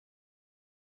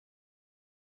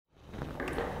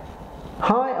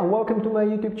Hi and welcome to my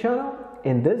YouTube channel.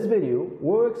 In this video,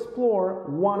 we'll explore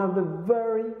one of the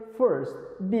very first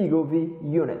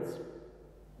BeagleV units.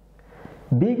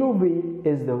 BeagleV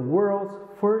is the world's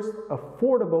first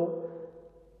affordable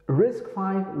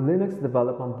RISC-V Linux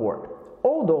development board.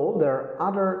 Although there are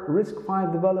other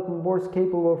RISC-V development boards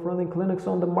capable of running Linux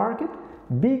on the market,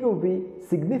 BeagleV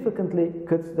significantly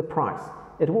cuts the price.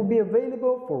 It will be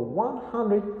available for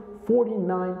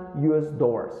 $149 US.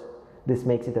 This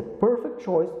makes it a perfect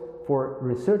choice for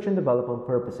research and development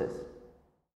purposes.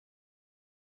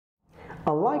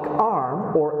 Unlike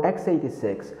ARM or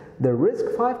x86, the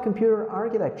RISC-V computer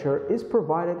architecture is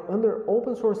provided under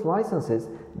open source licenses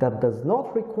that does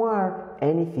not require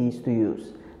any fees to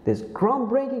use. This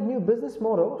groundbreaking new business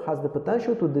model has the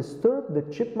potential to disturb the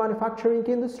chip manufacturing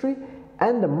industry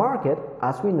and the market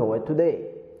as we know it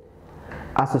today.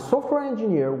 As a software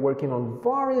engineer working on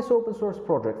various open source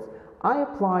projects, I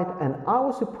applied and I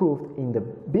was approved in the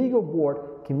Beagle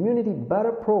Board Community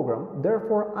Beta program.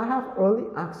 Therefore, I have early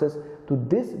access to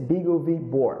this BeagleV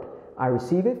board. I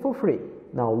receive it for free.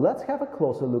 Now let's have a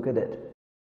closer look at it.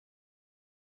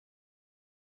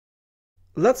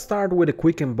 Let's start with a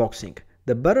quick unboxing.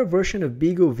 The beta version of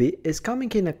BeagleV is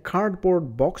coming in a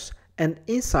cardboard box and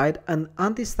inside an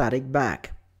anti-static bag.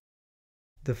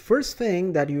 The first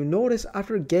thing that you notice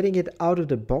after getting it out of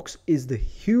the box is the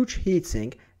huge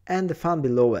heatsink and the fan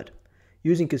below it.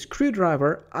 Using a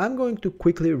screwdriver, I'm going to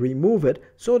quickly remove it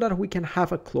so that we can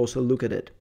have a closer look at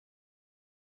it.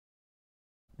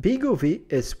 BeagleV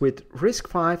is with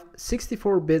RISC-V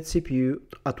 64-bit CPU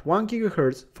at 1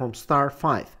 GHz from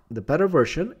StarFive. The beta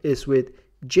version is with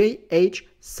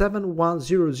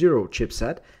JH7100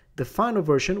 chipset. The final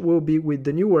version will be with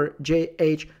the newer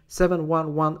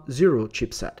JH7110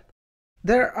 chipset.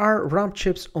 There are RAM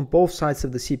chips on both sides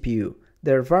of the CPU.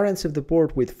 There are variants of the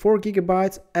board with 4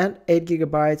 GB and 8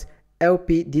 GB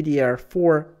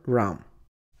LPDDR4 RAM.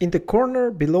 In the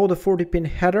corner below the 40-pin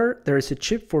header, there is a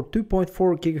chip for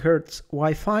 2.4 GHz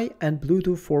Wi-Fi and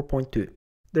Bluetooth 4.2.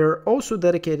 There are also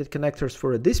dedicated connectors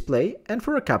for a display and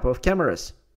for a couple of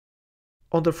cameras.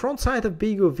 On the front side of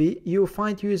BeagleV, you will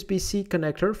find USB-C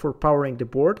connector for powering the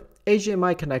board,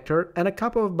 HDMI connector, and a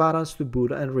couple of buttons to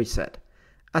boot and reset.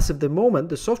 As of the moment,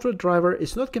 the software driver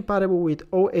is not compatible with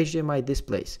all HDMI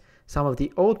displays. Some of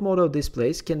the old model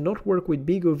displays cannot work with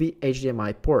BeagleV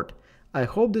HDMI port. I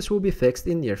hope this will be fixed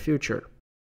in near future.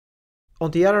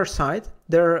 On the other side,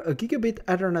 there are a gigabit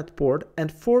Ethernet port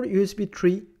and 4 USB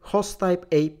 3 host type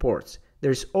A ports.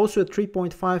 There is also a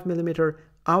 3.5mm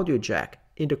audio jack.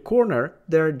 In the corner,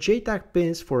 there are JTAG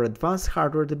pins for advanced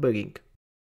hardware debugging.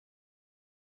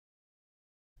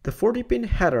 The 40-pin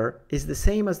header is the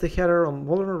same as the header on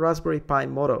modern Raspberry Pi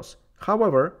models.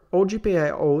 However, all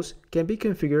GPIOs can be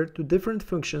configured to different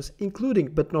functions, including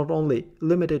but not only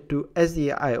limited to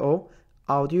SDIO,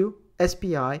 audio,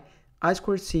 SPI,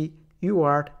 I2C,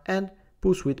 UART, and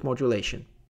pulse width modulation.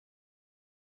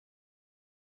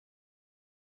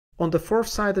 On the fourth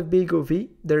side of BeagleV,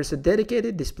 there is a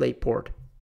dedicated display port.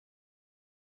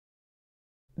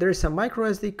 There is a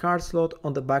microSD card slot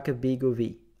on the back of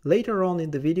BeagleV. Later on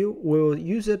in the video, we will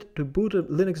use it to boot a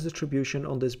Linux distribution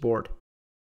on this board.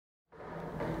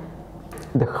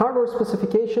 The hardware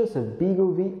specifications of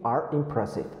BeagleV are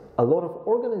impressive. A lot of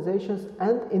organizations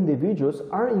and individuals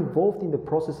are involved in the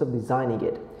process of designing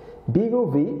it.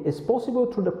 BeagleV is possible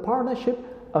through the partnership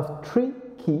of 3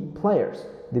 key players: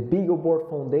 the BeagleBoard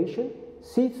Foundation,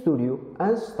 Seed Studio,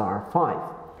 and StarFive.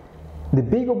 The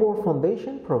BeagleBoard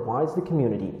Foundation provides the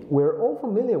community. We're all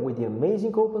familiar with the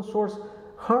amazing open source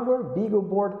hardware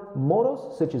BeagleBoard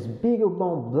models such as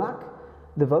BeagleBone Black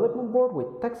development board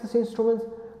with Texas Instruments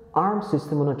ARM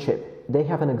system on a chip. They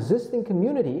have an existing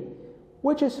community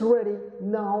which is ready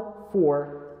now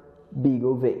for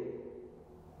BeagleV.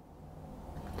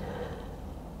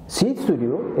 Seed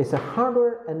Studio is a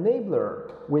hardware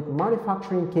enabler with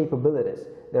manufacturing capabilities.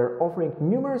 They're offering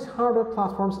numerous hardware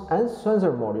platforms and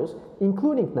sensor modules,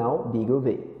 including now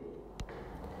BeagleV.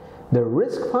 The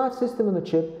RISC-V system on a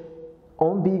chip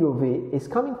on BeagleV is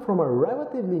coming from a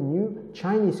relatively new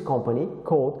Chinese company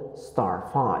called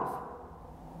StarFive.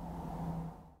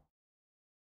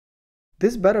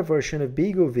 This beta version of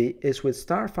BeagleV is with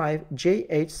StarFive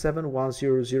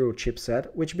JH7100 chipset,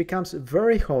 which becomes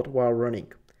very hot while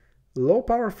running. Low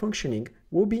power functioning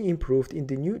will be improved in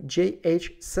the new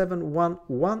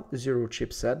JH7110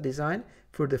 chipset design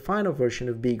for the final version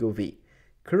of BeagleV.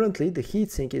 Currently, the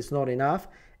heatsink is not enough,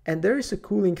 and there is a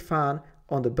cooling fan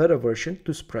on the beta version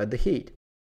to spread the heat.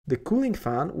 The cooling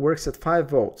fan works at 5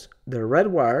 volts. The red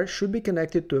wire should be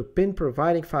connected to a pin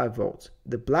providing 5 volts.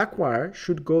 The black wire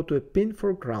should go to a pin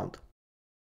for ground.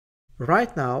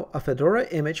 Right now, a Fedora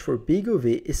image for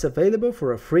BeagleV is available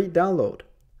for a free download.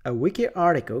 A wiki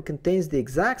article contains the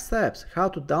exact steps how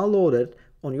to download it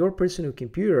on your personal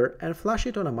computer and flash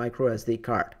it on a microSD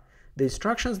card. The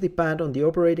instructions depend on the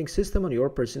operating system on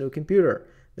your personal computer.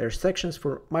 There are sections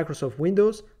for Microsoft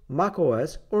Windows, Mac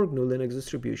OS, or GNU Linux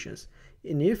distributions.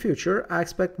 In the near future, I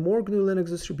expect more GNU Linux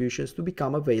distributions to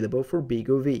become available for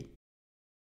BeagleV.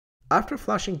 After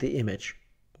flashing the image,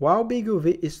 while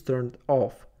BeagleV is turned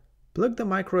off, plug the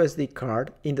microSD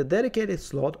card in the dedicated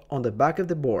slot on the back of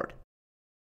the board.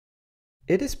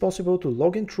 It is possible to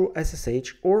log in through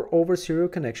SSH or over serial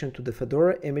connection to the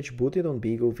Fedora image booted on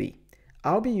BeagleV.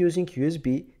 I'll be using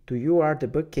USB to UART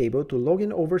debug cable to log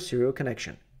in over serial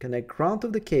connection. Connect ground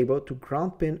of the cable to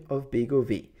ground pin of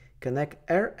BeagleV. Connect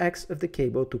RX of the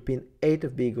cable to pin 8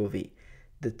 of BeagleV.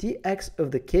 The TX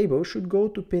of the cable should go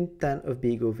to pin 10 of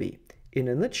BeagleV. In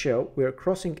a nutshell, we are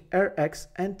crossing RX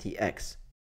and TX.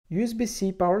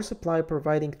 USB-C power supply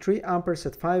providing 3 amperes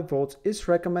at 5 volts is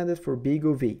recommended for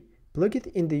BeagleV. Plug it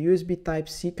in the USB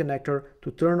Type-C connector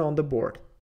to turn on the board.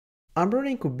 I'm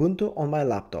running Ubuntu on my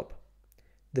laptop.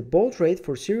 The baud rate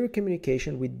for serial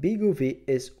communication with BeagleV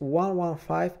is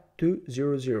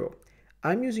 115200.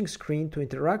 I'm using Screen to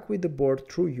interact with the board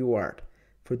through UART.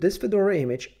 For this Fedora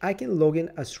image, I can log in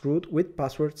as root with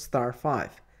password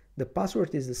StarFive. The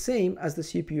password is the same as the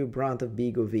CPU brand of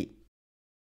BeagleV.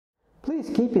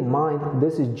 Please keep in mind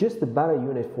this is just a beta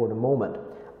unit for the moment.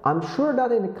 I'm sure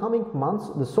that in the coming months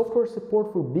the software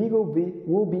support for BeagleV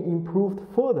will be improved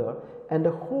further and the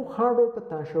whole hardware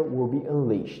potential will be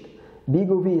unleashed.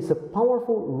 BeagleV is a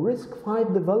powerful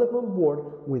RISC-V development board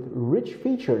with rich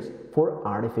features for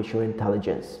artificial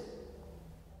intelligence.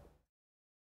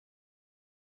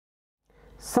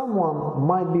 Someone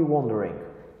might be wondering,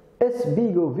 is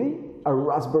BeagleV a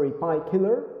Raspberry Pi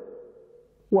killer?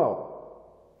 Well,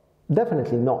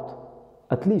 definitely not,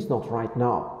 at least not right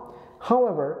now.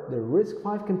 However, the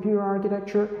RISC-V computer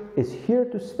architecture is here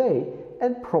to stay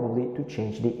and probably to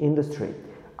change the industry.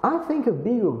 I think of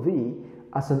BeagleV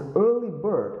as an early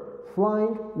bird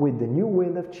flying with the new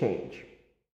wind of change.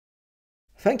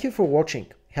 Thank you for watching.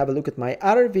 Have a look at my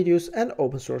other videos and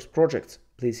open source projects.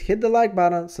 Please hit the like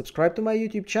button, subscribe to my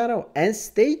YouTube channel and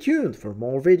stay tuned for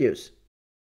more videos.